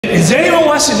Does anyone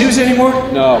watch the news anymore?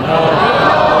 No.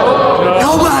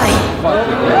 Nobody.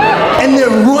 And they're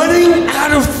running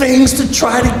out of things to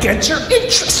try to get your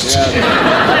interest.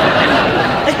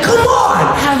 Like, come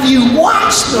on, have you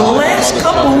watched the last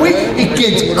couple of weeks? It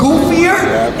gets goofier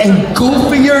and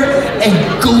goofier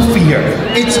and goofier.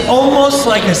 It's almost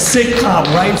like a sitcom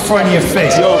right in front of your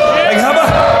face. Like, how about?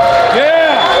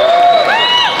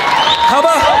 How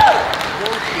about?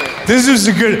 This is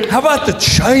a good. How about the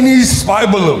Chinese spy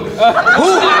balloon?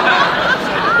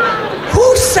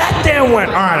 Who sat there and went,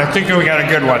 all right, I think we got a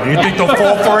good one. You think they'll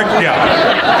fall for it? Yeah.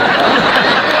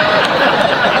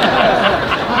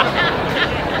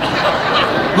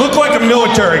 Look like a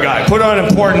military guy. Put on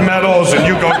important medals and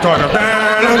you go talk.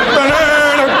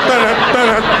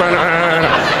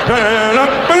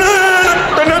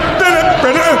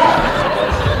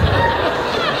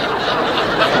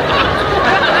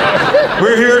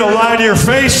 We're here to lie to your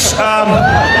face.